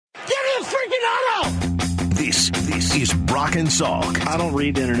freaking auto! This is Brock and Salk. I don't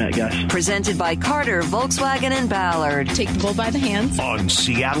read the internet, guys. Presented by Carter, Volkswagen, and Ballard. Take the bull by the hands. On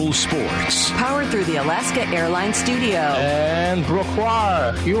Seattle Sports. Powered through the Alaska Airlines Studio. And Brooke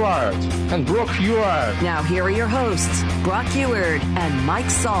Huard. And Brooke Huard. Now here are your hosts, Brock Huard and Mike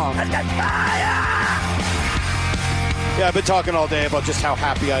Salk. Yeah, I've been talking all day about just how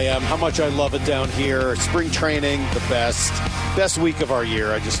happy I am, how much I love it down here. Spring training, the best week of our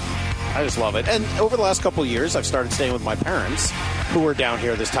year. I just love it. And over the last couple of years, I've started staying with my parents, who are down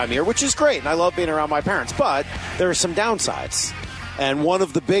here this time of year, which is great. And I love being around my parents. But there are some downsides. And one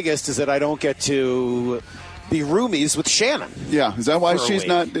of the biggest is that I don't get to be roomies with Shannon. Yeah. Is that why she's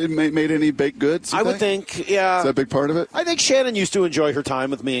not made any baked goods? I would think, yeah. Is that a big part of it? I think Shannon used to enjoy her time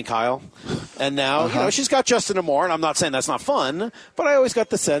with me and Kyle. And now, she's got Justin and more, and I'm not saying that's not fun, but I always got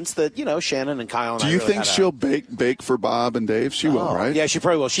the sense that, Shannon and Kyle and Do you think she'll bake for Bob and Dave? She will, right? Yeah, she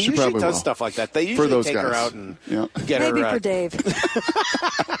probably will. She usually does stuff like that. They usually take her out and get her. Maybe for Dave.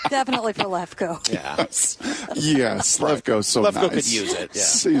 Definitely for Lefko. Yeah. Yes, Lefko's so nice. Lefko could use it,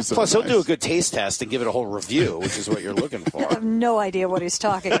 yeah. Plus, he'll do a good taste test and give it a whole review, which is what you're looking for. I have no idea what he's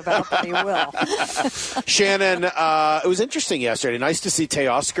talking about, but he will. Shannon, it was interesting yesterday. Nice to see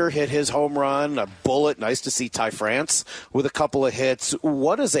Teoscar hit his home run, a bullet. Nice to see Ty France with a couple of hits.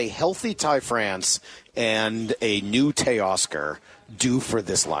 What does a healthy Ty France and a new Teoscar do for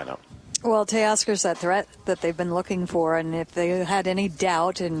this lineup? Well, Teoscar's that threat that they've been looking for, and if they had any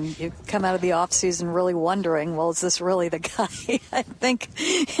doubt and you come out of the offseason really wondering, well, is this really the guy? I think,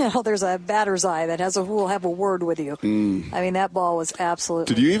 there's a batter's eye that will have a word with you. I mean, that ball was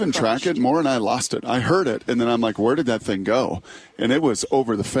absolutely Did you even crushed. track it? More and I lost it. I heard it, and then I'm like, where did that thing go? And it was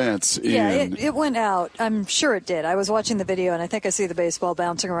over the fence. Yeah, it went out. I'm sure it did. I was watching the video, and I think I see the baseball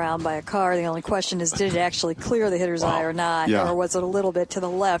bouncing around by a car. The only question is, did it actually clear the hitter's eye or not? Yeah. Or was it a little bit to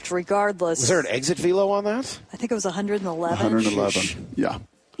the left? Regardless. Was there an exit velo on that? I think it was 111. 111. Yeah.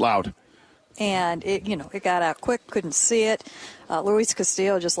 Loud. And it got out quick, couldn't see it. Luis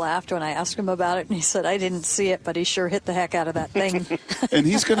Castillo just laughed when I asked him about it, and he said, I didn't see it, but he sure hit the heck out of that thing. And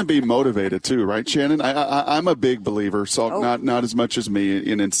he's going to be motivated too, right, Shannon? I'm a big believer, not as much as me,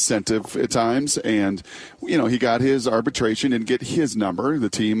 in incentive at times. And, he got his arbitration and get his number. The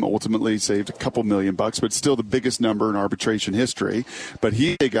team ultimately saved a couple $1 million, but still the biggest number in arbitration history. But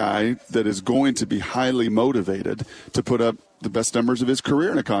he's a guy that is going to be highly motivated to put up the best numbers of his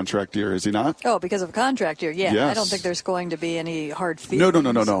career in a contract year, is he not? Oh, because of a contract year, yeah. Yes. I don't think there's going to be any hard feelings.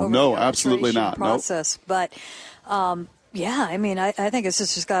 No, absolutely not. Process. But, I think it's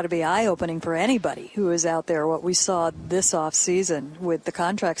just got to be eye-opening for anybody who is out there, what we saw this offseason with the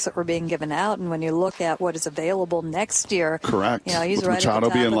contracts that were being given out. And when you look at what is available next year. Correct. He's with right Machado at the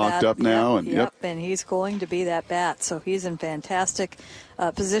top being of locked that. up now. And he's going to be that bat. So he's in fantastic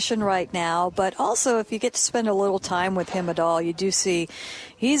position right now. But also, if you get to spend a little time with him at all, you do see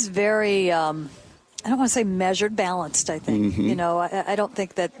he's very I don't want to say measured, balanced, I think. I don't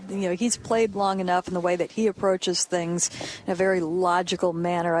think that, he's played long enough in the way that he approaches things in a very logical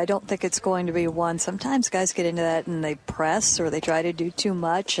manner. I don't think it's going to be one. Sometimes guys get into that and they press or they try to do too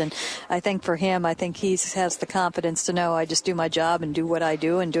much. And I think for him, he has the confidence to know I just do my job and do what I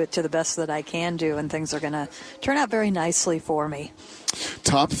do and do it to the best that I can do. And things are going to turn out very nicely for me.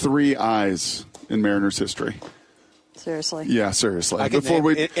 Top 3 eyes in Mariners history. Seriously. Yeah, seriously. Before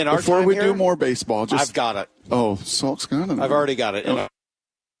we do more baseball, I've got it. Oh, Salk's got it. I've already got it. I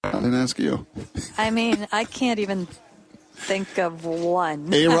didn't ask you. I can't even think of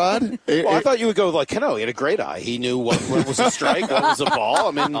one. A-Rod? I thought you would go like Cano. He had a great eye. He knew what was a strike, what was a ball.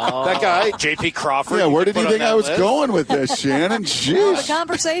 I mean, that guy, J.P. Crawford. Yeah, where did you think I was going with this, Shannon? Jeez. The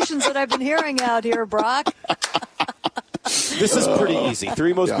conversations that I've been hearing out here, Brock. This is pretty easy.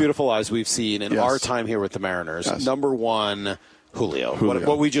 3 most beautiful eyes we've seen in our time here with the Mariners. Yes. Number 1, Julio.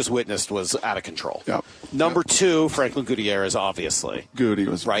 What we just witnessed was out of control. Yep. Number 2, Franklin Gutierrez, obviously. Goody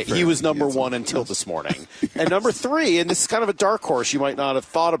was right. He was number 1 until this morning. And number 3, and this is kind of a dark horse, you might not have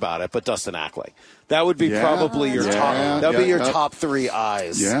thought about it, but Dustin Ackley. That would be probably your top. That would be your top 3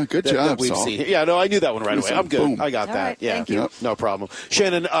 eyes. Yeah, good job. That we've seen. Yeah, no, I knew that one right away. I'm good. Boom. I got All that. right, yeah, thank you. No problem.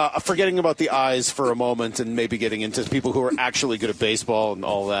 Shannon, forgetting about the eyes for a moment and maybe getting into people who are actually good at baseball and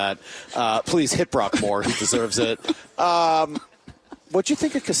all that. Please hit Brock more. He deserves it. What'd you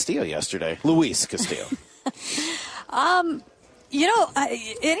think of Castillo yesterday, Luis Castillo? Any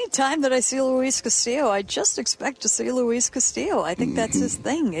time that I see Luis Castillo, I just expect to see Luis Castillo. I think that's his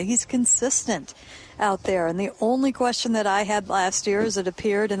thing. He's consistent out there. And the only question that I had last year is it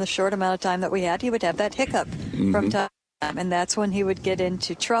appeared in the short amount of time that we had, he would have that hiccup from time and that's when he would get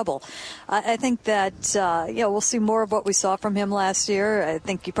into trouble. I think that we'll see more of what we saw from him last year. I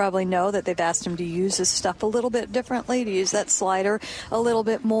think you probably know that they've asked him to use his stuff a little bit differently, to use that slider a little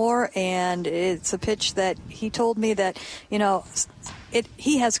bit more, and it's a pitch that he told me that,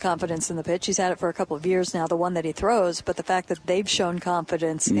 he has confidence in the pitch. He's had it for a couple of years now, the one that he throws, but the fact that they've shown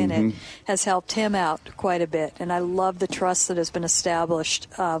confidence in it has helped him out quite a bit. And I love the trust that has been established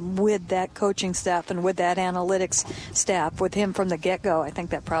with that coaching staff and with that analytics staff, with him from the get-go. I think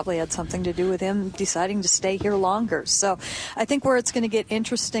that probably had something to do with him deciding to stay here longer. So I think where it's going to get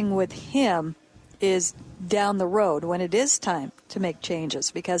interesting with him is down the road when it is time to make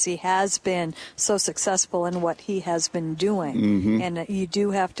changes, because he has been so successful in what he has been doing. And you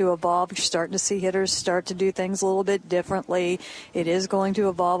do have to evolve. You're starting to see hitters start to do things a little bit differently. It is going to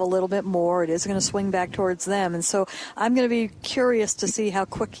evolve a little bit more. It is going to swing back towards them. And so I'm going to be curious to see how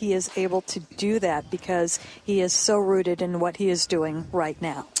quick he is able to do that, because he is so rooted in what he is doing right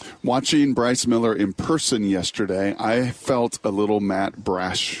now. Watching Bryce Miller in person yesterday, I felt a little Matt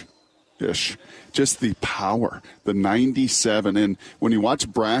Brash-ish. Just the power, the 97. And when you watch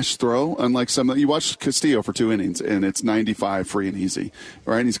Brash throw, unlike you watch Castillo for 2 innings, and it's 95 free and easy,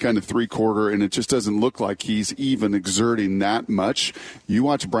 right? He's kind of three-quarter, and it just doesn't look like he's even exerting that much. You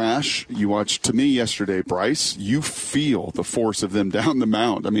watch Brash, to me yesterday, Bryce, you feel the force of them down the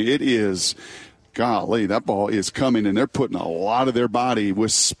mound. I mean, it is... Golly, that ball is coming, and they're putting a lot of their body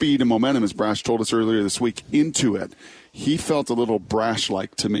with speed and momentum, as Brash told us earlier this week, into it. He felt a little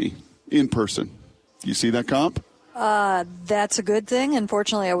Brash-like to me in person. You see that comp? That's a good thing.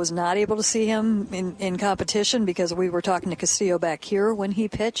 Unfortunately, I was not able to see him in competition because we were talking to Castillo back here when he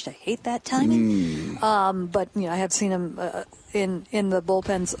pitched. I hate that timing. But I have seen him in the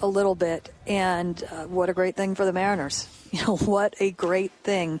bullpens a little bit, and what a great thing for the Mariners. What a great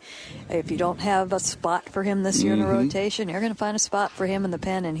thing. If you don't have a spot for him this year in the rotation, you're going to find a spot for him in the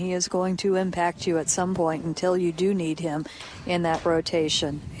pen, and he is going to impact you at some point until you do need him in that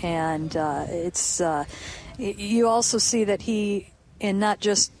rotation. And you also see that and not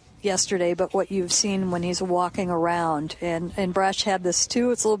just yesterday, but what you've seen when he's walking around. And Brash had this too.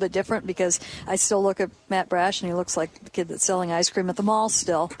 It's a little bit different because I still look at Matt Brash and he looks like the kid that's selling ice cream at the mall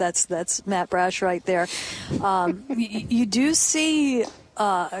still. That's Matt Brash right there. You do see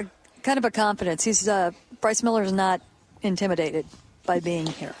kind of a confidence. Bryce Miller's not intimidated by being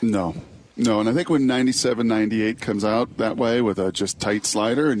here. No, and I think when 97, 98 comes out that way with a just tight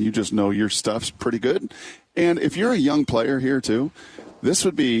slider, and you just know your stuff's pretty good. And if you're a young player here too, this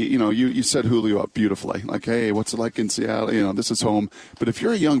would be, you set Julio up beautifully. Like, hey, what's it like in Seattle? This is home. But if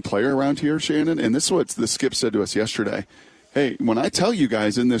you're a young player around here, Shannon, and this is what the skip said to us yesterday, hey, when I tell you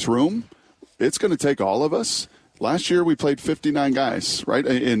guys in this room, it's going to take all of us. Last year we played 59 guys, right?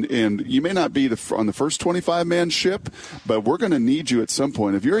 And you may not be on the first 25-man ship, but we're going to need you at some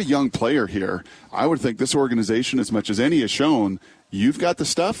point. If you're a young player here, I would think this organization, as much as any has shown, you've got the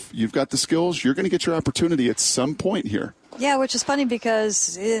stuff, you've got the skills, you're going to get your opportunity at some point here. Yeah, which is funny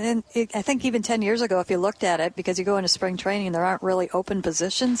because I think even 10 years ago, if you looked at it, because you go into spring training, there aren't really open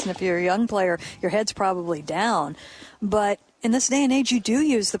positions. And if you're a young player, your head's probably down. But in this day and age, you do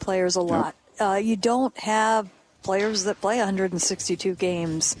use the players a lot. Yep. You don't have players that play 162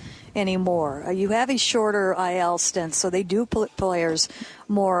 games anymore. You have a shorter IL stint, so they do put players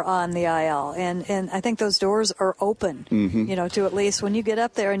more on the IL. And I think those doors are open, to at least when you get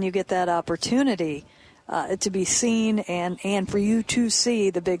up there and you get that opportunity to be seen and for you to see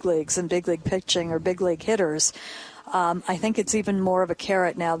the big leagues and big league pitching or big league hitters. I think it's even more of a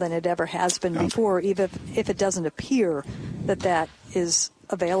carrot now than it ever has been before, even if it doesn't appear that is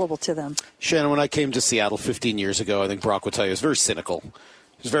available to them. Shannon, when I came to Seattle 15 years ago, I think Brock would tell you it was very cynical.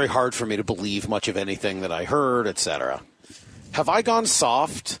 It was very hard for me to believe much of anything that I heard, etc. Have I gone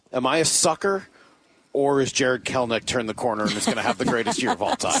soft? Am I a sucker? Or is Jared Kelenic turned the corner and is going to have the greatest year of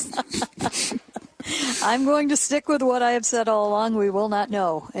all time? I'm going to stick with what I have said all along. We will not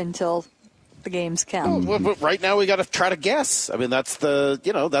know until the games count. Well, but right now we got to try to guess. I mean, that's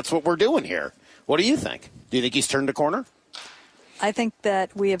that's what we're doing here. What do you think? Do you think he's turned a corner? I think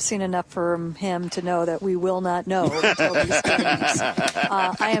that we have seen enough from him to know that we will not know until these games.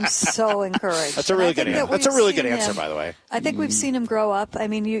 I am so encouraged. That's a really good answer. That's a really good answer, by the way. I think we've seen him grow up. I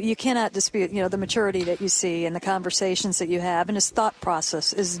mean, you cannot dispute, the maturity that you see and the conversations that you have, and his thought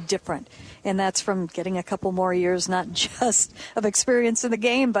process is different. And that's from getting a couple more years, not just of experience in the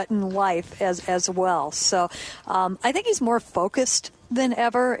game, but in life as well. So I think he's more focused than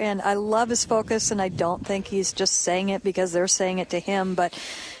ever, and I love his focus, and I don't think he's just saying it because they're saying it to him, but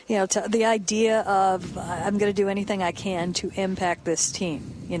the idea of I'm going to do anything I can to impact this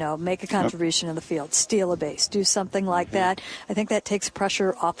team. make a contribution in the field, steal a base, do something like that. I think that takes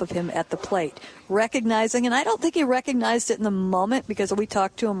pressure off of him at the plate. Recognizing, and I don't think he recognized it in the moment because we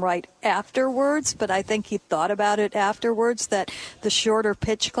talked to him right afterwards, but I think he thought about it afterwards, that the shorter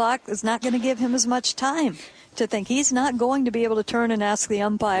pitch clock is not going to give him as much time to think. He's not going to be able to turn and ask the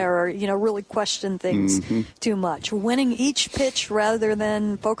umpire or, really question things too much. Winning each pitch rather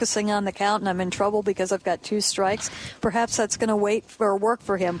than focusing on the count and I'm in trouble because I've got 2 strikes, perhaps that's going to work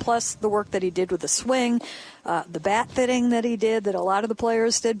for him. Plus the work that he did with the swing, the bat fitting that he did, that a lot of the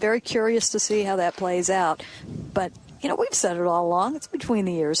players did. Very curious to see how that plays out. But we've said it all along. It's between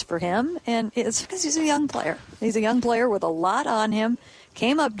the ears for him, and it's because he's a young player. He's a young player with a lot on him.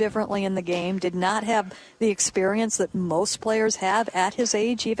 Came up differently in the game, did not have the experience that most players have at his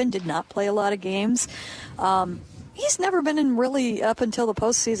age, even did not play a lot of games. He's never been in really, up until the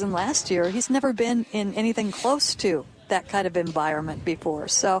postseason last year, he's never been in anything close to that kind of environment before.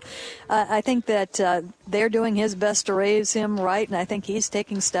 So I think that they're doing his best to raise him right, and I think he's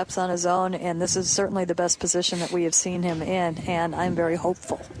taking steps on his own, and this is certainly the best position that we have seen him in, and I'm very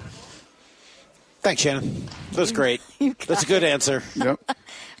hopeful. Thanks, Shannon. That was great. That's a good answer. Yep.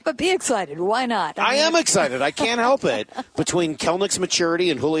 But be excited. Why not? I am excited. I can't help it. Between Kelnick's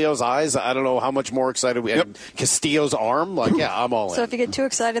maturity and Julio's eyes, I don't know how much more excited we are. Castillo's arm, I'm all in. So if you get too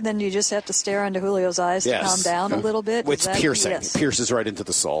excited, then you just have to stare into Julio's eyes to calm down a little bit? It's piercing. Yes. Pierces right into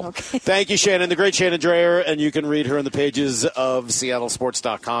the soul. Okay. Thank you, Shannon. The great Shannon Drayer, and you can read her in the pages of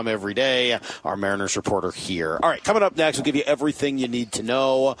SeattleSports.com every day. Our Mariners reporter here. All right, coming up next, we'll give you everything you need to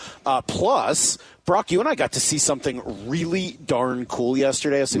know. Plus, Brock, you and I got to see something really darn cool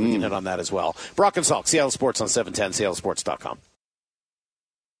yesterday. I'll see if we can hit on that as well. Brock and Salk, Seattle Sports on 710, SeattleSports.com.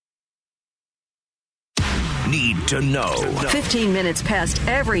 Need to know. 15 minutes past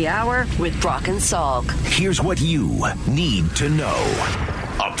every hour with Brock and Salk. Here's what you need to know.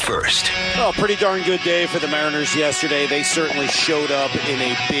 Up first. Well, pretty darn good day for the Mariners yesterday. They certainly showed up in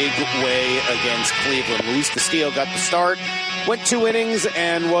a big way against Cleveland. Luis Castillo got the start, went 2 innings,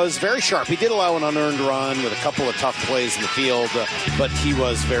 and was very sharp. He did allow an unearned run with a couple of tough plays in the field, but he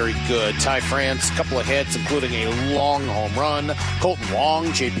was very good. Ty France, a couple of hits, including a long home run. Colton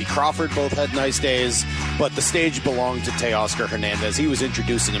Wong, J.P. Crawford both had nice days, but the stage belonged to Teoscar Hernandez. He was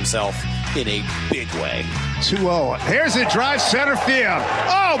introducing himself in a big way. 2-0. Here's a drive center field.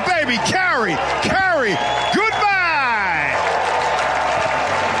 Oh, baby, Carey, goodbye!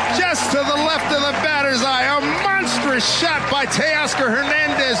 Just to the left of the batter's eye, a monstrous shot by Teoscar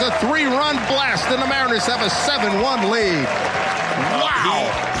Hernandez, a 3-run blast, and the Mariners have a 7-1 lead.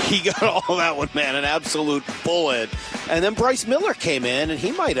 Wow! He got all that one, man, an absolute bullet. And then Bryce Miller came in, and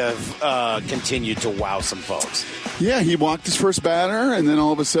he might have continued to wow some folks. Yeah, he walked his first batter and then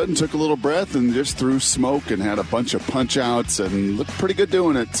all of a sudden took a little breath and just threw smoke and had a bunch of punch-outs and looked pretty good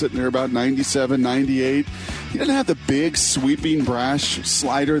doing it, sitting there about 97, 98. He didn't have the big, sweeping, brash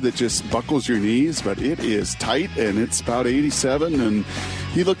slider that just buckles your knees, but it is tight and it's about 87, and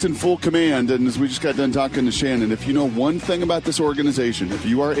he looked in full command. And as we just got done talking to Shannon, if you know one thing about this organization, if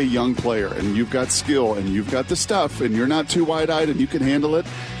you are a young player and you've got skill and you've got the stuff and you're not too wide-eyed and you can handle it,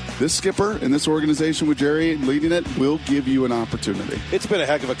 this skipper and this organization with Jerry leading it will give you an opportunity. It's been a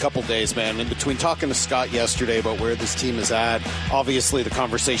heck of a couple days, man. In between talking to Scott yesterday about where this team is at, obviously the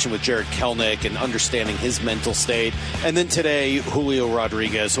conversation with Jarred Kelenic and understanding his mental state, and then today Julio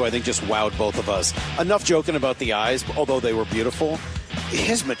Rodriguez, who I think just wowed both of us. Enough joking about the eyes, although they were beautiful.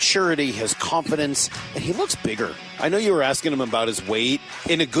 His maturity, his confidence, and he looks bigger. I know you were asking him about his weight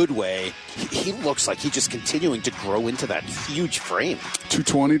in a good way. He looks like he's just continuing to grow into that huge frame.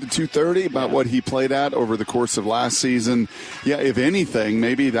 220 to 230, about what he played at over the course of last season. Yeah, if anything,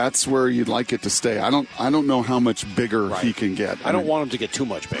 maybe that's where you'd like it to stay. I don't know how much bigger he can get. I don't want him to get too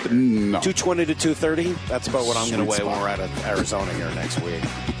much bigger. No. 220 to 230, that's about what I'm going to weigh when we're out of Arizona here next week.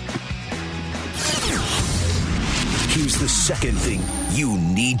 Here's the second thing you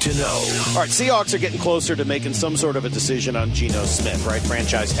need to know. All right, Seahawks are getting closer to making some sort of a decision on Geno Smith, right?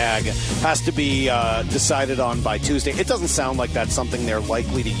 Franchise tag has to be decided on by Tuesday. It doesn't sound like that's something they're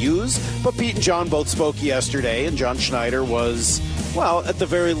likely to use, but Pete and John both spoke yesterday, and John Schneider was, well, at the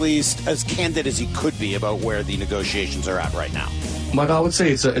very least, as candid as he could be about where the negotiations are at right now. Mike, I would say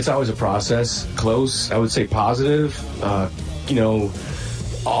it's always a process. Close, I would say positive.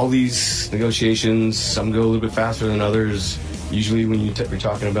 All these negotiations, some go a little bit faster than others. Usually when you're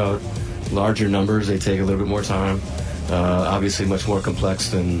talking about larger numbers, they take a little bit more time. Obviously much more complex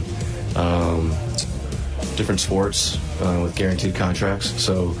than different sports with guaranteed contracts.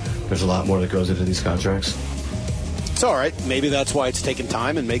 So there's a lot more that goes into these contracts. So, all right, maybe that's why it's taken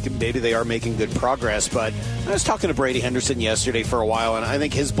time, and maybe they are making good progress. But I was talking to Brady Henderson yesterday for a while, and I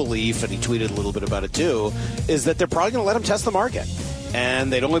think his belief, and he tweeted a little bit about it too, is that they're probably going to let him test the market.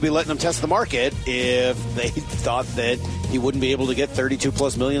 And they'd only be letting him test the market if they thought that he wouldn't be able to get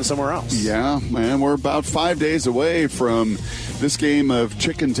 $32+ million somewhere else. Yeah, man, we're about 5 days away from this game of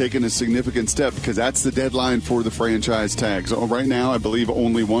chicken taking a significant step, because that's the deadline for the franchise tags. Oh, right now, I believe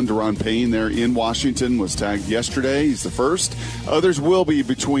only one, Deron Payne there in Washington, was tagged yesterday. He's the first. Others will be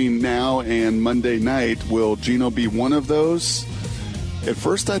between now and Monday night. Will Geno be one of those? At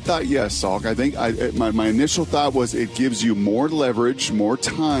first, I thought yes, Salk. I think my initial thought was it gives you more leverage, more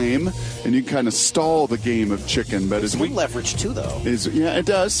time, and you can kind of stall the game of chicken. But it's more leverage too, though. Yeah, it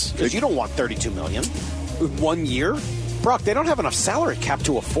does. Because you don't want $32 million 1 year. Brock, they don't have enough salary cap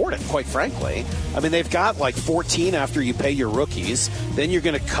to afford it, quite frankly. I mean, they've got like 14 after you pay your rookies. Then you're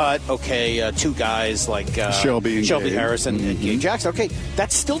going to cut, two guys like Shelby Harris and Gabe Jackson. Okay,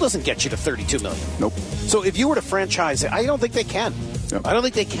 that still doesn't get you to $32 million. Nope. So if you were to franchise it, I don't think they can. Yep. I don't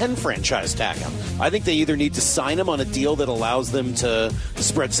think they can franchise tag him. I think they either need to sign him on a deal that allows them to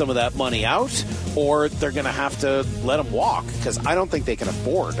spread some of that money out, or they're going to have to let him walk, because I don't think they can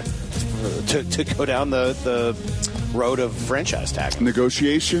afford to go down the road of franchise tag.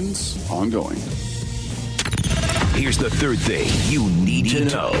 Negotiations ongoing. Here's the third thing you need to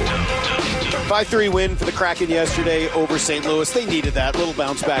know. 5-3 win for the Kraken yesterday over St. Louis. They needed that little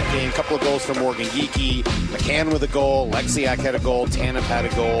bounce-back game. A couple of goals from Morgan Geekie. McCann with a goal. Lexiak had a goal. Tanev had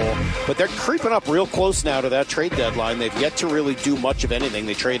a goal. But they're creeping up real close now to that trade deadline. They've yet to really do much of anything.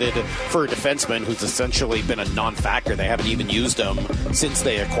 They traded for a defenseman who's essentially been a non-factor. They haven't even used him since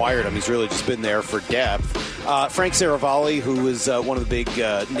they acquired him. He's really just been there for depth. Frank Saravalli, who is one of the big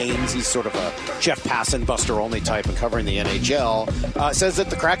names, he's sort of a Jeff Passan, Buster-only type and covering the NHL, says that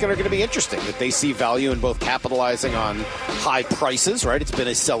the Kraken are going to be interesting, that they see value in both capitalizing on high prices, right? It's been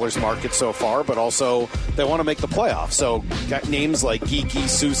a seller's market so far, but also they want to make the playoffs. So got names like Geekie,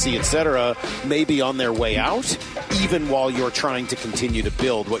 Soucy, etc. may be on their way out, even while you're trying to continue to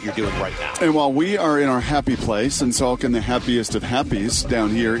build what you're doing right now. And while we are in our happy place, and Salk in the happiest of happies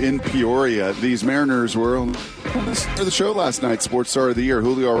down here in Peoria, these Mariners were on the show last night, Sports Star of the Year.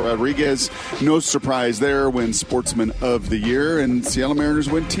 Julio Rodriguez, no surprise there, wins Sportsman of the Year, and Seattle Mariners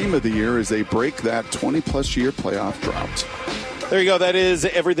win Team of the Year as they break that 20-plus year playoff drought. There you go. That is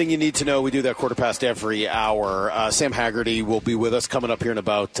everything you need to know. We do that quarter past every hour. Sam Haggerty will be with us coming up here in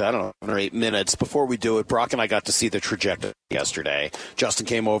about, 7 or 8 minutes. Before we do it, Brock and I got to see the trajectory yesterday. Justin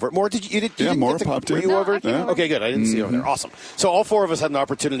came over. More, More popped in. Were you over? Yeah. Okay, good. I didn't see you over there. Awesome. So all four of us had an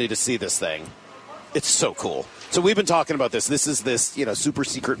opportunity to see this thing. It's so cool. So we've been talking about this. This is this, super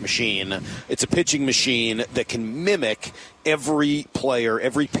secret machine. It's a pitching machine that can mimic every player,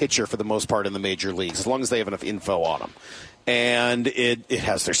 every pitcher for the most part in the major leagues, as long as they have enough info on them. And it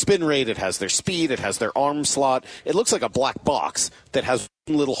has their spin rate, it has their speed, it has their arm slot. It looks like a black box that has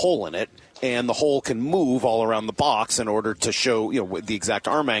one little hole in it, and the hole can move all around the box in order to show the exact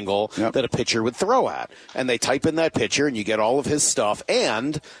arm angle that a pitcher would throw at. And they type in that pitcher, and you get all of his stuff.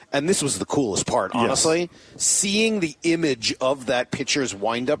 And this was the coolest part, honestly, seeing the image of that pitcher's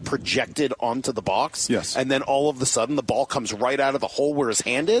windup projected onto the box. Yes. And then all of a sudden, the ball comes right out of the hole where his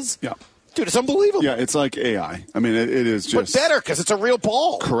hand is. Yeah. Dude, it's unbelievable. Yeah, it's like AI. I mean, it is just... But better, because it's a real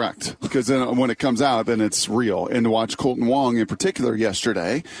ball. Correct. Because then when it comes out, then it's real. And to watch Colton Wong, in particular,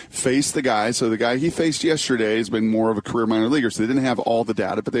 yesterday, face the guy. So the guy he faced yesterday has been more of a career minor leaguer, so they didn't have all the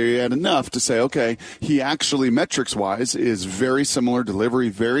data, but they had enough to say, okay, he actually, metrics-wise, is very similar, delivery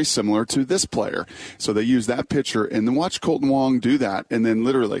very similar to this player. So they use that pitcher, and then watch Colton Wong do that, and then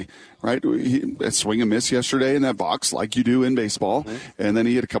literally... Right, swing and miss yesterday in that box, like you do in baseball, and then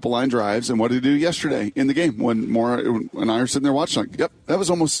he hit a couple line drives. And what did he do yesterday in the game when I were sitting there watching? Like, yep, that was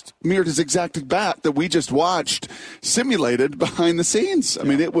almost mirrored his exact bat that we just watched simulated behind the scenes. I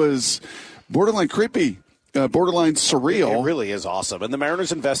mean, it was borderline creepy. Borderline surreal. It really is awesome. And the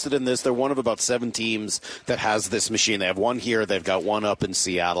Mariners invested in this. They're one of about 7 teams that has this machine. They have one here. They've got one up in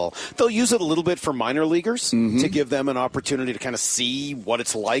Seattle. They'll use it a little bit for minor leaguers to give them an opportunity to kind of see what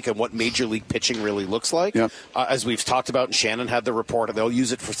it's like and what major league pitching really looks like. Yep. As we've talked about, and Shannon had the report, they'll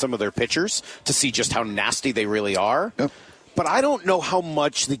use it for some of their pitchers to see just how nasty they really are. Yep. But I don't know how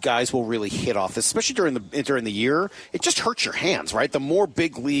much the guys will really hit off this, especially during the year. It just hurts your hands, right? The more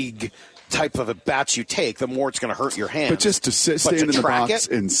big league type of a bats you take, the more it's going to hurt your hands. But just to stand in the box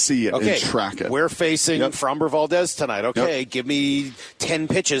and see it and track it. We're facing Framber Valdez tonight. Okay, give me 10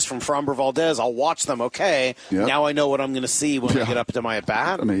 pitches from Framber Valdez. I'll watch them. Okay, now I know what I'm going to see when I get up to my at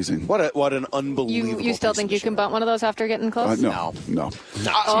bat. Amazing. What an unbelievable. You still think you can bunt one of those after getting close? No.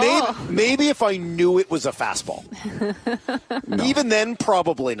 Maybe if I knew it was a fastball. Even then,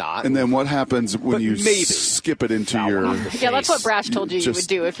 probably not. And then what happens when you skip it into your face? Yeah, that's what Brash told you would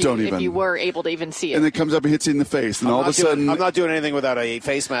do if you were able to even see it. And it comes up and hits you in the face. And all of a sudden... I'm not doing anything without a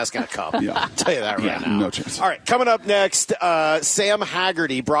face mask and a cup. I'll tell you that right now. No chance. All right, coming up next, Sam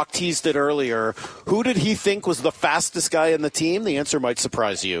Haggerty. Brock teased it earlier. Who did he think was the fastest guy in the team? The answer might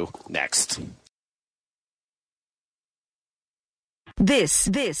surprise you next. This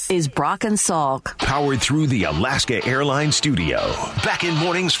is Brock and Salk. Powered through the Alaska Airlines studio. Back in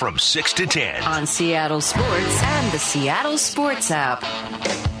mornings from 6 to 10. On Seattle Sports and the Seattle Sports app.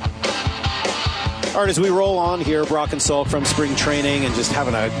 All right, as we roll on here, Brock and Salk from spring training and just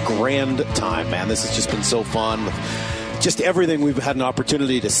having a grand time, man. This has just been so fun. Just everything we've had an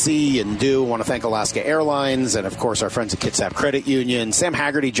opportunity to see and do. I want to thank Alaska Airlines and, of course, our friends at Kitsap Credit Union. Sam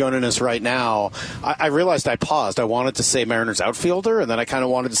Haggerty joining us right now. I realized I paused. I wanted to say Mariners outfielder, and then I kind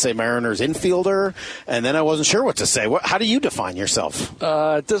of wanted to say Mariners infielder, and then I wasn't sure what to say. How do you define yourself?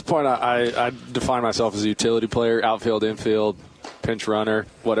 At this point, I define myself as a utility player, outfield, infield, pinch runner,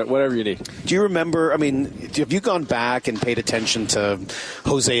 whatever you need. Do you remember, have you gone back and paid attention to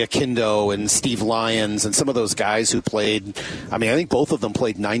Jose Aquindo and Steve Lyons and some of those guys who played, I think both of them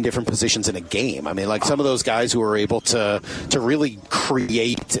played 9 different positions in a game. Some of those guys who were able to really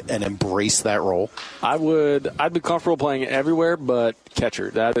create and embrace that role? I'd be comfortable playing everywhere, but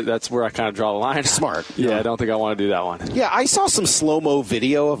catcher. That's where I kind of draw the line. Smart. Yeah, I don't think I want to do that one. Yeah, I saw some slow-mo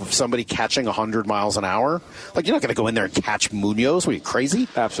video of somebody catching 100 miles an hour. You're not going to go in there and catch Munoz. Were you crazy?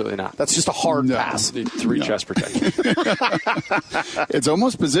 Absolutely not. That's just a hard pass. Need 3 chest protection. It's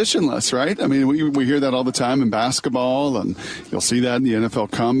almost positionless, right? We hear that all the time in basketball, and you'll see that in the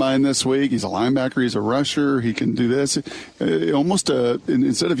NFL Combine this week. He's a linebacker. He's a rusher. He can do this.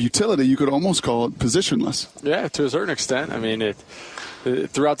 Instead of utility, you could almost call it positionless. Yeah, to a certain extent.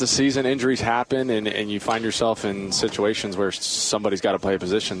 Throughout the season, injuries happen, and you find yourself in situations where somebody's got to play a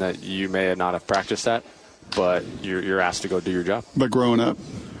position that you may not have practiced at, but you're asked to go do your job. But growing up,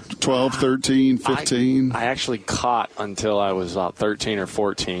 12, 13, 15? I actually caught until I was about 13 or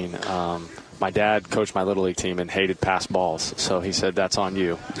 14. My dad coached my Little League team and hated pass balls, so he said, that's on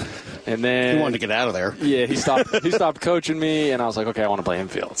you. And then he wanted to get out of there. Yeah, he stopped coaching me, and I was like, okay, I want to play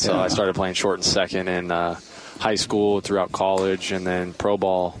infield. So I started playing short and second in high school, throughout college, and then pro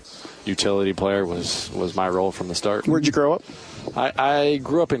ball. Utility player was my role from the start. Where'd you grow up? I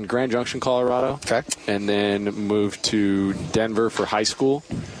grew up in Grand Junction, Colorado. Okay. And then moved to Denver for high school,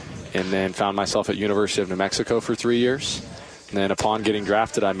 and then found myself at University of New Mexico for 3 years. And then upon getting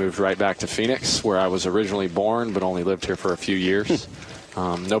drafted, I moved right back to Phoenix, where I was originally born, but only lived here for a few years.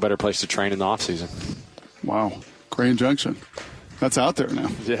 No better place to train in the off-season. Wow. Grand Junction. That's out there now.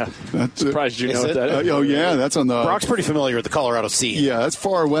 Yeah. Surprised you know what that is. Oh, yeah. That's on the... Brock's pretty familiar with the Colorado scene. Yeah, that's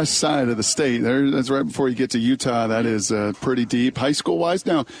far west side of the state. That's right before you get to Utah. That is pretty deep. High school-wise.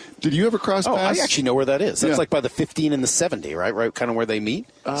 Now, did you ever cross paths? I actually know where that is. That's like by the 15 and the 70, right? Right, kind of where they meet?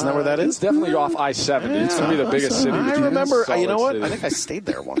 Isn't that where that is? It's definitely off I-70. Yeah. It's going to be the biggest city. I remember. You know what? I think I stayed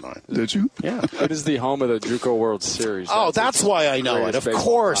there one night. Did you? Yeah. It is the home of the JUCO World Series. That's why I know it. Of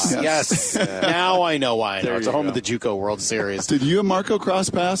course. Yes. Now I know why I know. It's the home of the JUCO World Series. Did you and Marco cross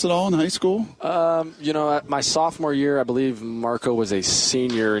pass at all in high school? My sophomore year, I believe Marco was a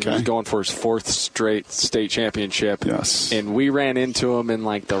senior, and he was going for his 4th straight state championship. Yes. And we ran into him in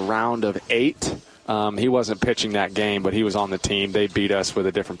the round of 8. He wasn't pitching that game, but he was on the team. They beat us with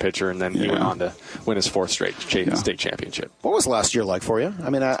a different pitcher, and then he went on to win his 4th straight state championship. What was last year like for you?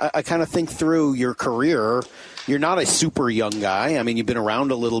 I kind of think through your career. You're not a super young guy. You've been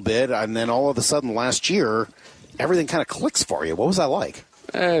around a little bit, and then all of a sudden last year, everything kind of clicks for you. What was that like?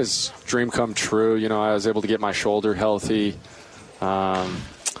 It was a dream come true. I was able to get my shoulder healthy.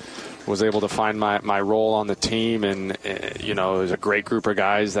 Was able to find my role on the team, and it was a great group of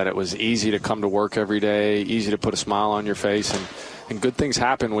guys that it was easy to come to work every day, easy to put a smile on your face, and good things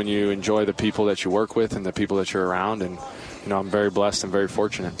happen when you enjoy the people that you work with and the people that you're around, and I'm very blessed and very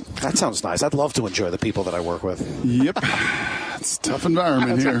fortunate. That sounds nice. I'd love to enjoy the people that I work with. Yep. It's a tough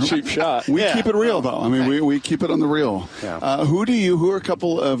environment here. That's a cheap shot. We keep it real, though. We keep it on the real. Yeah. Who are a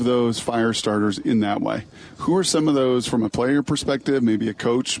couple of those fire starters in that way? Who are some of those from a player perspective, maybe a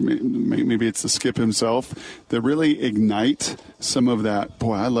coach, maybe it's the Skip himself, that really ignite some of that,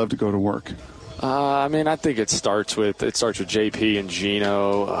 boy, I love to go to work? I think it starts with JP and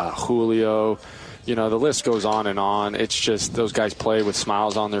Gino, Julio. The list goes on and on. It's just those guys play with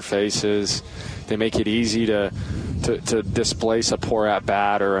smiles on their faces. They make it easy to displace a poor at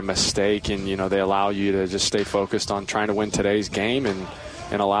bat or a mistake, and they allow you to just stay focused on trying to win today's game and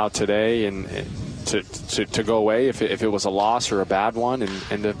allow today and to go away if it was a loss or a bad one,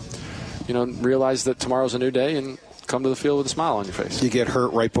 and to realize that tomorrow's a new day and come to the field with a smile on your face. You get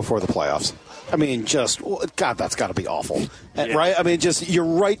hurt right before the playoffs. God, that's got to be awful, yeah. Right? You're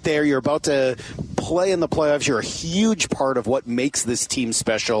right there. You're about to play in the playoffs. You're a huge part of what makes this team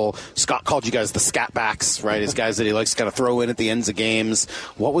special. Scott called you guys the scat backs, right? His guys that he likes to kind of throw in at the ends of games.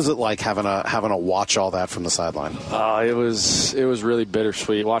 What was it like having to watch all that from the sideline? It was really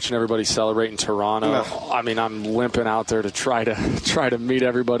bittersweet watching everybody celebrate in Toronto. Yeah. I'm limping out there to try to meet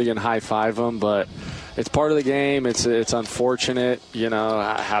everybody and high five them, but it's part of the game. It's unfortunate.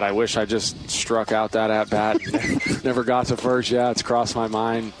 I wish I just struck out that at bat. Never got to first. Yeah, it's crossed my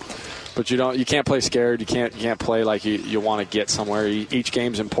mind. But you can't play scared. You can't play like you want to get somewhere. Each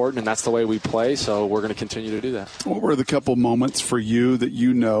game's important, and that's the way we play. So we're going to continue to do that. What were the couple moments for you that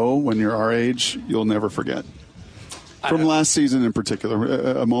when you're our age you'll never forget? From last season in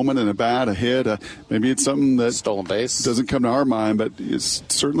particular, a moment in a bat, a hit, maybe it's something that stolen base doesn't come to our mind, but is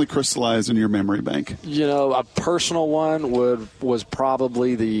certainly crystallized in your memory bank. A personal one was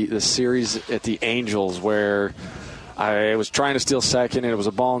probably the series at the Angels where I was trying to steal second, and it was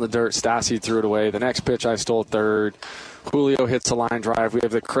a ball in the dirt. Stassi threw it away. The next pitch, I stole third. Julio hits a line drive. We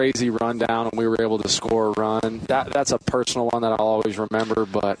have the crazy rundown, and we were able to score a run. That's a personal one that I'll always remember,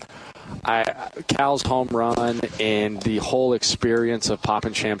 but Cal's home run and the whole experience of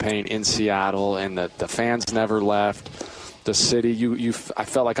popping champagne in Seattle, and the fans never left the city. I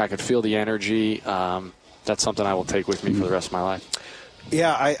felt like I could feel the energy. That's something I will take with me for the rest of my life.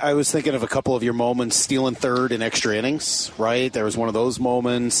 Yeah, I was thinking of a couple of your moments, stealing third in extra innings, right? There was one of those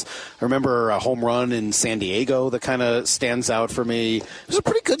moments. I remember a home run in San Diego that kind of stands out for me. It was a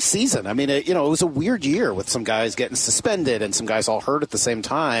pretty good season. It was a weird year with some guys getting suspended and some guys all hurt at the same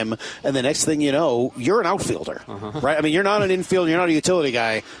time. And the next thing you know, you're an outfielder, right? You're not an infielder, you're not a utility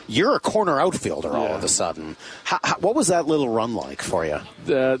guy. You're a corner outfielder all of a sudden. What was that little run like for you?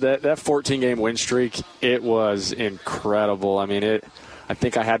 That 14-game win streak, it was incredible. I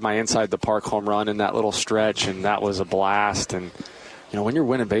think I had my inside the park home run in that little stretch, and that was a blast. And when you're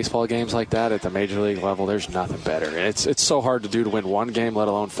winning baseball games like that at the major league level, there's nothing better. And it's so hard to win one game, let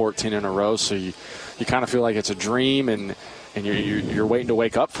alone 14 in a row. So you kind of feel like it's a dream, and you're waiting to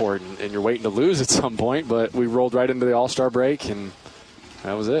wake up for it, and you're waiting to lose at some point. But we rolled right into the All-Star break, and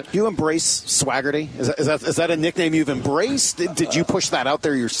that was it. You embrace Swaggerty? Is that a nickname you've embraced? Did you push that out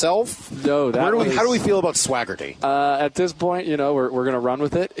there yourself? No. How do we feel about Swaggerty? At this point, we're going to run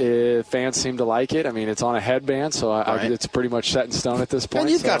with it. Fans seem to like it. It's on a headband, so it's pretty much set in stone at this point.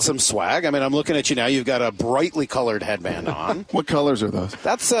 And you've got some swag. I'm looking at you now. You've got a brightly colored headband on. What colors are those?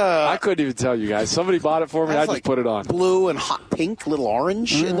 That's I couldn't even tell you guys. Somebody bought it for me. I just put it on. Blue and hot pink, little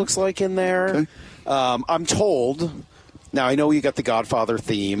orange. It looks like in there. Okay. I'm told. Now, I know you got the Godfather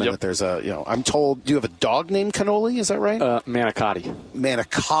theme, and that there's I'm told, do you have a dog named Cannoli? Is that right? Manicotti.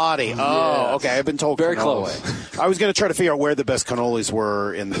 Manicotti. Oh, yes. Okay. I've been told very cannoli. Close. I was going to try to figure out where the best cannolis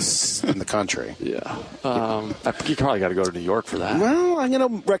were in the country. Yeah. You probably got to go to New York for that. Well, I'm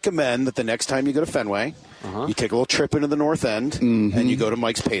going to recommend that the next time you go to Fenway, you take a little trip into the North End, and you go to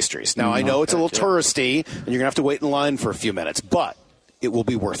Mike's Pastries. Now, I know it's a little touristy, and you're going to have to wait in line for a few minutes, but it will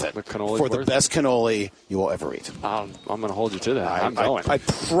be worth it for the best cannoli you will ever eat. I'm going to hold you to that. I'm going. I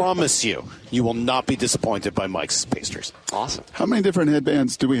promise you will not be disappointed by Mike's Pastries. Awesome. How many different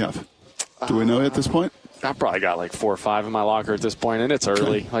headbands do we have? Do we know at this point? I've probably got like 4 or 5 in my locker at this point, and it's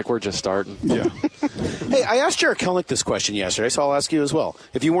early. Like, we're just starting. Yeah. Hey, I asked Jarred Kelenic this question yesterday, so I'll ask you as well.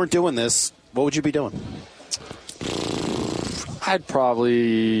 If you weren't doing this, what would you be doing? I'd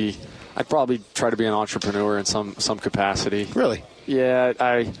probably try to be an entrepreneur in some capacity. Really? Yeah,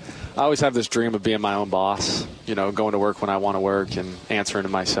 I always have this dream of being my own boss, going to work when I want to work and answering to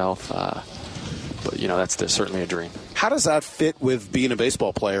myself. But, that's certainly a dream. How does that fit with being a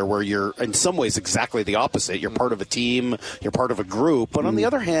baseball player where you're in some ways exactly the opposite? You're part of a team, you're part of a group. But on the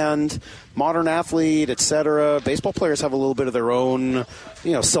other hand, modern athlete, et cetera, baseball players have a little bit of their own,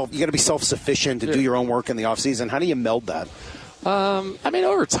 you got to be self-sufficient to do your own work in the offseason. How do you meld that?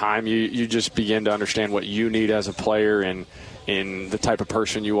 Over time, you just begin to understand what you need as a player and in the type of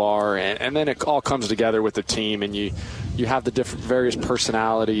person you are, and then it all comes together with the team, and you have the different various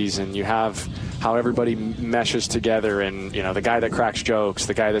personalities, and you have how everybody meshes together, and the guy that cracks jokes,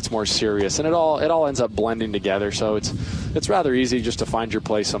 the guy that's more serious, and it all ends up blending together. So it's rather easy just to find your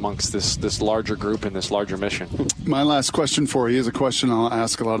place amongst this larger group and this larger mission. My last question for you is a question I'll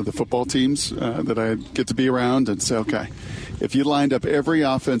ask a lot of the football teams that I get to be around and say, okay, if you lined up every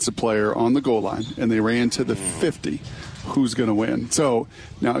offensive player on the goal line and they ran to the 50, who's going to win? So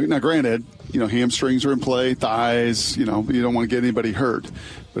now granted, hamstrings are in play, thighs, you don't want to get anybody hurt.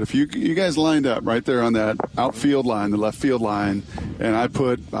 But if you guys lined up right there on that outfield line, the left field line, and I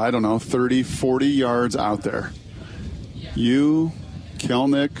put, 30, 40 yards out there, you,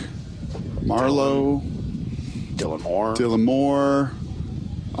 Kelnick, Marlowe, Dylan Moore,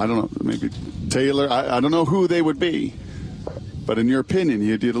 I don't know, maybe Taylor, I don't know who they would be. But in your opinion,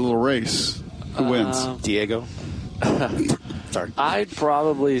 you did a little race. Who wins? Diego? Sorry. I'd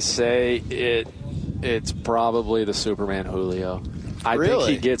probably say it's probably the Superman Julio. I think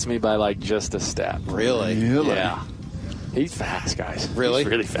he gets me by just a step. Really? Yeah. He's fast, guys. Really?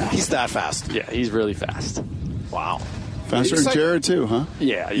 He's really fast. He's that fast? Yeah, he's really fast. Wow. Faster than Jared, too, huh?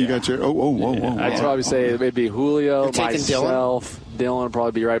 Yeah. You got Jared? Whoa. I'd probably say maybe Julio, myself. Dylan would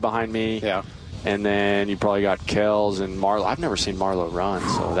probably be right behind me. Yeah. And then you probably got Kells and Marlowe. I've never seen Marlowe run,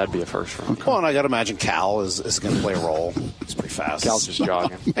 so that'd be a first for me. Well, and I got to imagine Cal is going to play a role. He's pretty fast. Cal's just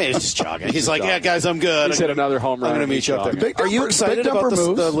jogging. Hey, he's just jogging. He's like, yeah, guys, I'm good. He's hit another home run. I'm going to meet you up there. Are you excited about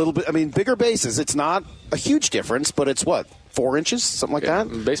the little bit? I mean, bigger bases. It's not a huge difference, but it's what? 4 inches, something like that?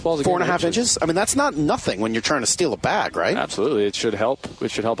 Baseball's 4.5 inches. I mean, that's not nothing when you're trying to steal a bag, right? Absolutely. It should help.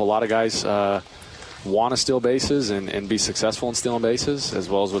 It should help a lot of guys want to steal bases and be successful in stealing bases, as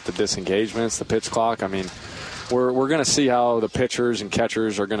well as with the disengagements, the pitch clock. I mean, we're going to see how the pitchers and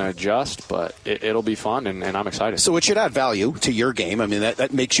catchers are going to adjust, but it'll be fun, and I'm excited. So it should add value to your game. I mean,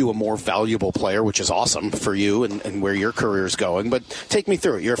 that makes you a more valuable player, which is awesome for you and where your career is going. But take me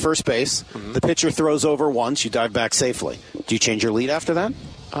through it. You're at first base. Mm-hmm. The pitcher throws over once. You dive back safely. Do you change your lead after that?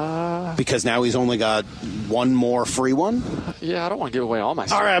 Because now he's only got one more free one? Yeah, I don't want to give away all my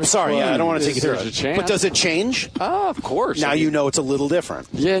stuff. All right, I'm sorry. Yeah, I don't want to take you through it. But does it change? Of course. Now you know it's a little different.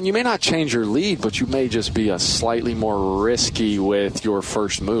 Yeah, and you may not change your lead, but you may just be a slightly more risky with your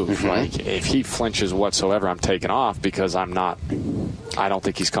first move. Mm-hmm. Like, if he flinches whatsoever, I'm taking off because I don't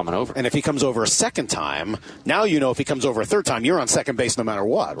think he's coming over. And if he comes over a second time, now you know if he comes over a third time, you're on second base no matter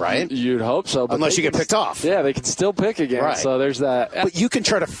what, right? You'd hope so. But unless you get picked off. Yeah, they can still pick again. Right. So there's that. But you can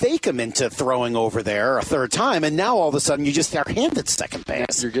try to fake him into throwing over there a third time, and now all of a sudden you just are handed second base.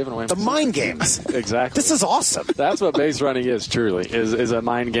 Yeah, you're giving away the mind games. Exactly. This is awesome. That's what base running is, truly, is a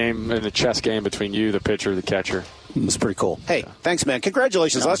mind game and a chess game between you, the pitcher, the catcher. It was pretty cool. Hey, thanks, man.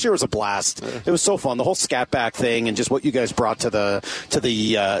 Congratulations. Last year was a blast. It was so fun. The whole scat back thing and just what you guys brought to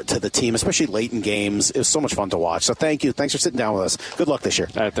the team, especially late in games. It was so much fun to watch. So thank you. Thanks for sitting down with us. Good luck this year.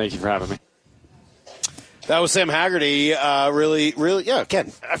 Thank you for having me. That was Sam Haggerty. Really,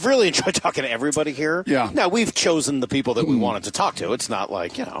 Ken, I've really enjoyed talking to everybody here. Yeah. Now, we've chosen the people that we wanted to talk to. It's not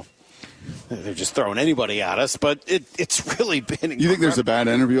like, they're just throwing anybody at us, but it's really been incredible. You think there's a bad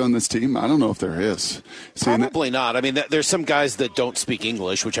interview on this team? I don't know if there is. Probably not. I mean, there's some guys that don't speak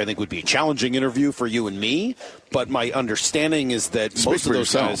English, which I think would be a challenging interview for you and me, but my understanding is that most of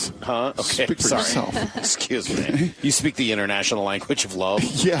those guys... Huh? Okay, speak for yourself. Excuse me. You speak the international language of love?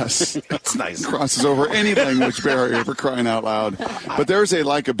 Yes. That's nice. Crosses over any language barrier, for crying out loud. But there's a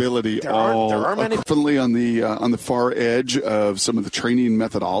likability there are many. Definitely on the far edge of some of the training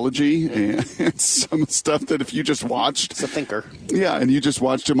methodology and some stuff that if you just watched... It's a thinker. Yeah, and you just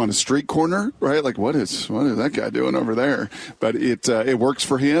watched him on a street corner, right? Like, what is that guy doing over there? But it works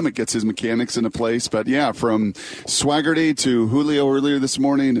for him. It gets his mechanics into place. But, yeah, from Swaggerty to Julio earlier this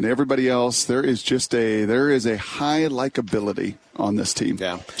morning and everybody else, there is a high likability on this team.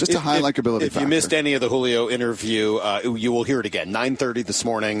 Yeah. Just a high likability If factor. you missed any of the Julio interview, you will hear it again. 9:30 this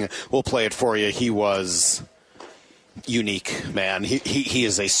morning. We'll play it for you. He was... unique, man. He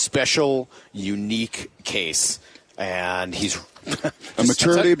is a special, unique case, and he's a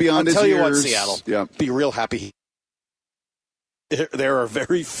maturity beyond his years. I'll tell you what, Seattle. Yeah. Be real happy. There are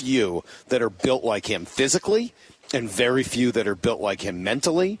very few that are built like him physically, and very few that are built like him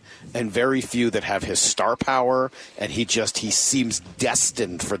mentally, and very few that have his star power. And he seems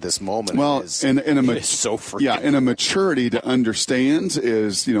destined for this moment. Well, it is so freaking. Yeah, and a maturity to understand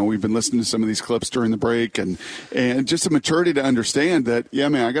is, we've been listening to some of these clips during the break, and just a maturity to understand that, yeah,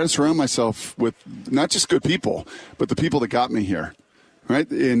 man, I got to surround myself with not just good people, but the people that got me here. Right,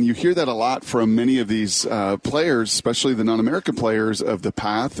 and you hear that a lot from many of these players, especially the non-American players, of the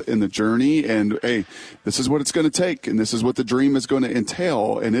path and the journey. And, hey, this is what it's going to take, and this is what the dream is going to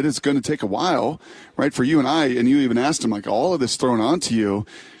entail. And it is going to take a while, right, for you and I. And you even asked him, like, all of this thrown onto you.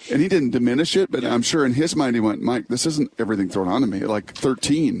 And he didn't diminish it, but I'm sure in his mind he went, Mike, this isn't everything thrown onto me. Like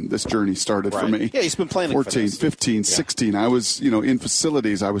 13, this journey started for me. Yeah, he's been playing 14, 15, 16. I was, in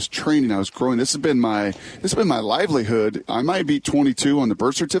facilities. I was training. I was growing. This has been my livelihood. I might be 22 on the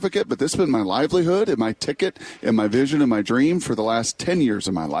birth certificate, but this has been my livelihood and my ticket and my vision and my dream for the last 10 years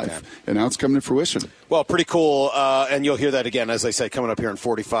of my life. Yeah. And now it's coming to fruition. Well, pretty cool. And you'll hear that again, as I say, coming up here in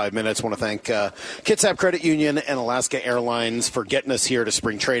 45 minutes. I want to thank Kitsap Credit Union and Alaska Airlines for getting us here to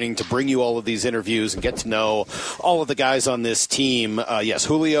spring training to bring you all of these interviews and get to know all of the guys on this team. Yes,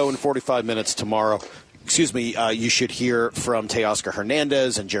 Julio in 45 minutes tomorrow. You should hear from Teoscar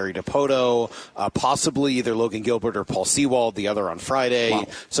Hernandez and Jerry Dipoto, possibly either Logan Gilbert or Paul Sewald, the other on Friday. Wow.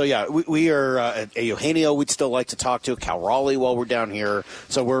 So, yeah, we are at Eugenio we'd still like to talk to, Cal Raleigh while we're down here.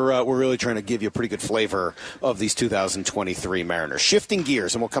 So we're really trying to give you a pretty good flavor of these 2023 Mariners. Shifting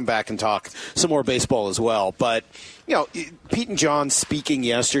gears, and we'll come back and talk some more baseball as well. But, Pete and John speaking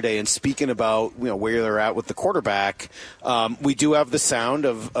yesterday and speaking about, where they're at with the quarterback, we do have the sound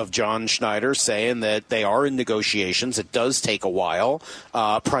of John Schneider saying that they are in negotiations. It does take a while,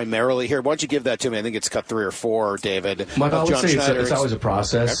 primarily here. Why don't you give that to me? I think it's cut 3 or 4, David. Mike, I would say it's always a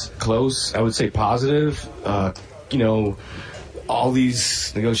process. Okay. Close, I would say positive. All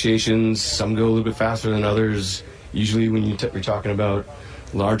these negotiations, some go a little bit faster than others. Usually when you're talking about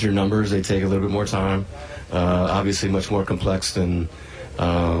larger numbers, they take a little bit more time. Obviously much more complex than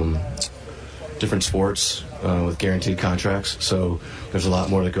different sports with guaranteed contracts. So there's a lot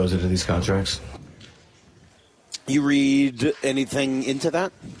more that goes into these contracts. You read anything into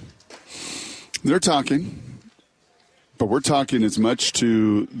that? They're talking, but we're talking as much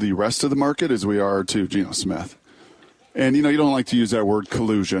to the rest of the market as we are to Geno Smith. And, you don't like to use that word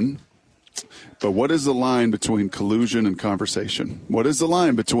collusion. But what is the line between collusion and conversation? What is the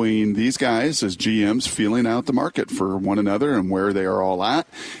line between these guys as GMs feeling out the market for one another and where they are all at,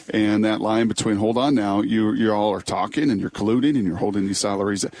 and that line between, hold on now, you all are talking and you're colluding and you're holding these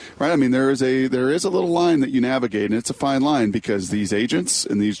salaries, right? I mean, there is a little line that you navigate, and it's a fine line because these agents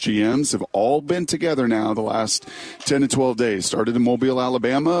and these GMs have all been together now the last 10 to 12 days. Started in Mobile,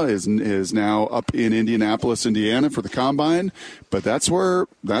 Alabama, is now up in Indianapolis, Indiana for the Combine, but that's where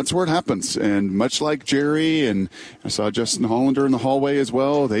it happens. And much like Jerry, and I saw Justin Hollander in the hallway as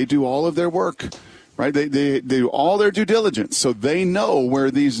well, they do all of their work, right? They do all their due diligence, so they know where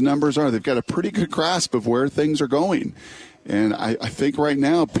these numbers are. They've got a pretty good grasp of where things are going. And I think right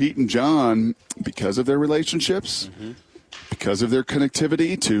now, Pete and John, because of their relationships, because of their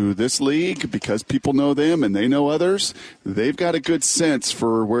connectivity to this league, because people know them and they know others, they've got a good sense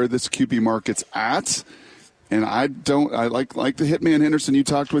for where this QB market's at. And I like the hitman Henderson you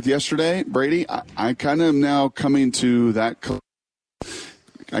talked with yesterday, Brady. I kind of am now coming to that,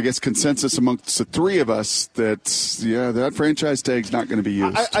 I guess, consensus amongst the three of us that franchise tag's not going to be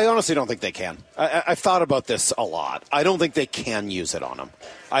used. I honestly don't think they can. I've thought about this a lot. I don't think they can use it on them.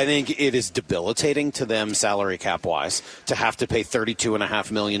 I think it is debilitating to them salary cap wise to have to pay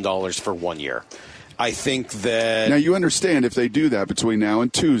 $32.5 million for 1 year. I think that... Now, you understand if they do that between now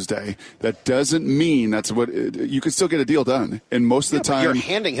and Tuesday, that doesn't mean that's what... You can still get a deal done. And most of the time... You're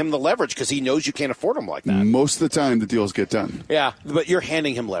handing him the leverage because he knows you can't afford him like that. Most of the time, the deals get done. Yeah, but you're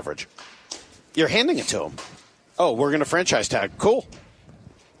handing him leverage. You're handing it to him. Oh, we're going to franchise tag. Cool.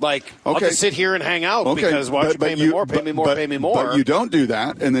 Like, okay. I'll just sit here and hang out because why don't you pay me more, pay me more. But you don't do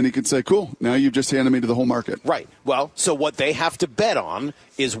that, and then he can say, cool, now you've just handed me to the whole market. Right. Well, so what they have to bet on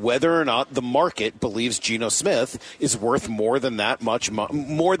is whether or not the market believes Geno Smith is worth more than that much,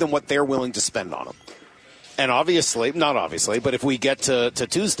 more than what they're willing to spend on him. And not obviously, but if we get to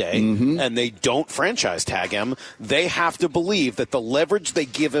Tuesday and they don't franchise tag him, they have to believe that the leverage they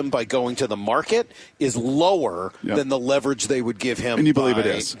give him by going to the market is lower than the leverage they would give him and you believe it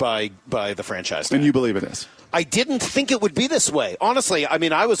is. by the franchise tag. And you believe it is. I didn't think it would be this way. Honestly, I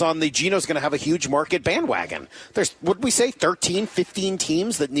mean, I was on the Geno's going to have a huge market bandwagon. There's, what did we say, 13, 15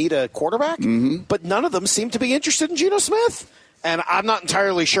 teams that need a quarterback? But none of them seem to be interested in Geno Smith. And I'm not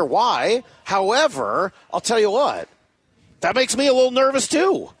entirely sure why. However, I'll tell you what, that makes me a little nervous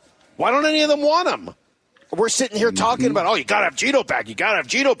too. Why don't any of them want him? We're sitting here talking about, you got to have Geno back. You got to have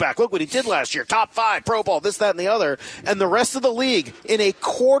Geno back. Look what he did last year. Top 5, Pro Bowl, this, that, and the other. And the rest of the league in a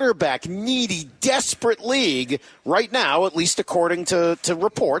quarterback-needy, desperate league right now, at least according to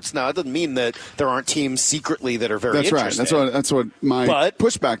reports. Now, it doesn't mean that there aren't teams secretly that are very interested. That's right. That's what my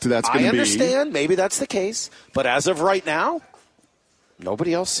pushback to that's going to be. I understand. Maybe that's the case. But as of right now,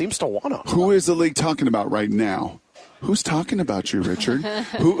 nobody else seems to want him. Who is the league talking about right now? Who's talking about you, Richard?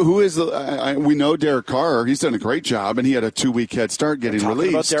 Who is the? We know Derek Carr. He's done a great job, and he had a 2-week head start getting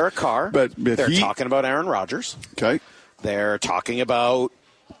released. About Derek Carr, but they're talking about Aaron Rodgers. Okay, they're talking about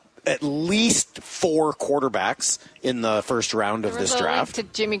at least 4 quarterbacks in the first round of this draft. To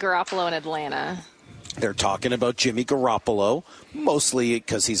Jimmy Garoppolo in Atlanta. They're talking about Jimmy Garoppolo, mostly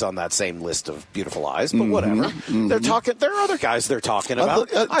because he's on that same list of beautiful eyes, but whatever. They're talking. There are other guys they're talking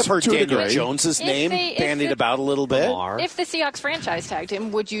about. I've heard Daniel Jones's name bandied about a little bit. If the Seahawks franchise tagged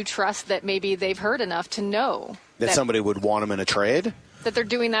him, would you trust that maybe they've heard enough to know that somebody would want him in a trade? That they're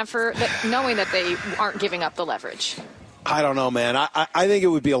doing that knowing that they aren't giving up the leverage. I don't know, man. I think it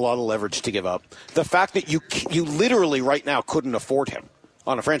would be a lot of leverage to give up. The fact that you literally right now couldn't afford him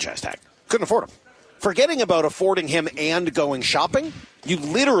on a franchise tag. Couldn't afford him. Forgetting about affording him and going shopping, you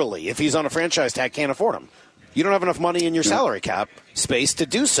literally, if he's on a franchise tag, can't afford him. You don't have enough money in your salary cap space to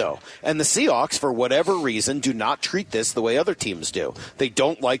do so. And the Seahawks, for whatever reason, do not treat this the way other teams do. They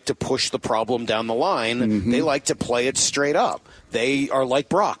don't like to push the problem down the line. They like to play it straight up. They are like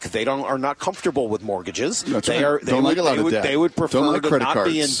Brock. They are not comfortable with mortgages. That's right. Don't like a lot of debt. They would prefer to not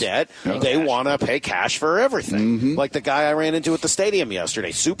be in debt. Yep. They want to pay cash for everything. Like the guy I ran into at the stadium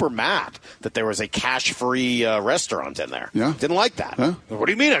yesterday, super mad that there was a cash-free restaurant in there. Yeah. Didn't like that. Huh? What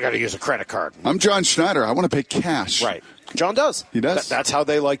do you mean I got to use a credit card? I'm John Schneider. I want to pay cash. Right. John does. He does. That's how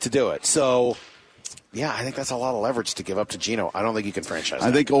they like to do it. So, yeah, I think that's a lot of leverage to give up to Geno. I don't think you can franchise that.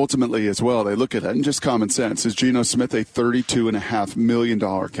 I think ultimately as well, they look at it and just common sense. Is Geno Smith a $32.5 million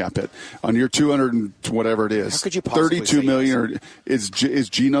cap hit on your 200 and whatever it is? How could you possibly $32 million? Or is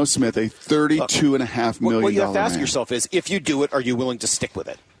Geno Smith a $32.5 million? What you have to ask yourself is, if you do it, are you willing to stick with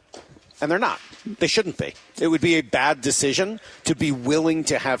it? And they're not. They shouldn't be. It would be a bad decision to be willing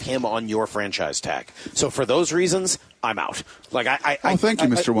to have him on your franchise tag. So for those reasons, I'm out. Like thank you,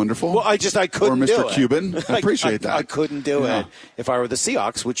 Mr. Wonderful. Well, I couldn't do it. Or Mr. Cuban. I appreciate that. I couldn't do it if I were the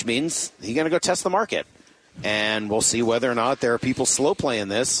Seahawks, which means he's going to go test the market. And we'll see whether or not there are people slow playing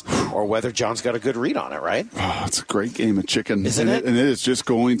this or whether John's got a good read on it, right? Oh, it's a great game of chicken. Isn't it? And it is just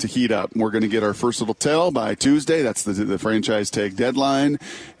going to heat up. We're going to get our first little tell by Tuesday. That's the franchise tag deadline.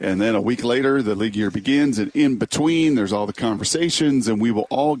 And then a week later, the league year begins. And in between, there's all the conversations. And we will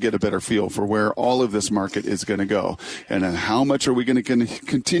all get a better feel for where all of this market is going to go. And then how much are we going to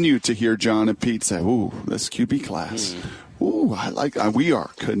continue to hear John and Pete say, ooh, this QB class. Ooh, we are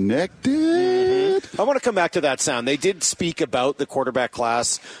connected. I want to come back to that sound. They did speak about the quarterback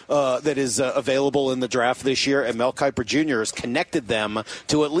class that is available in the draft this year, and Mel Kiper Jr. has connected them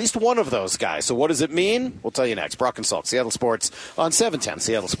to at least one of those guys. So what does it mean? We'll tell you next. Brock and Salk, Seattle Sports on 710,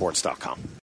 seattlesports.com.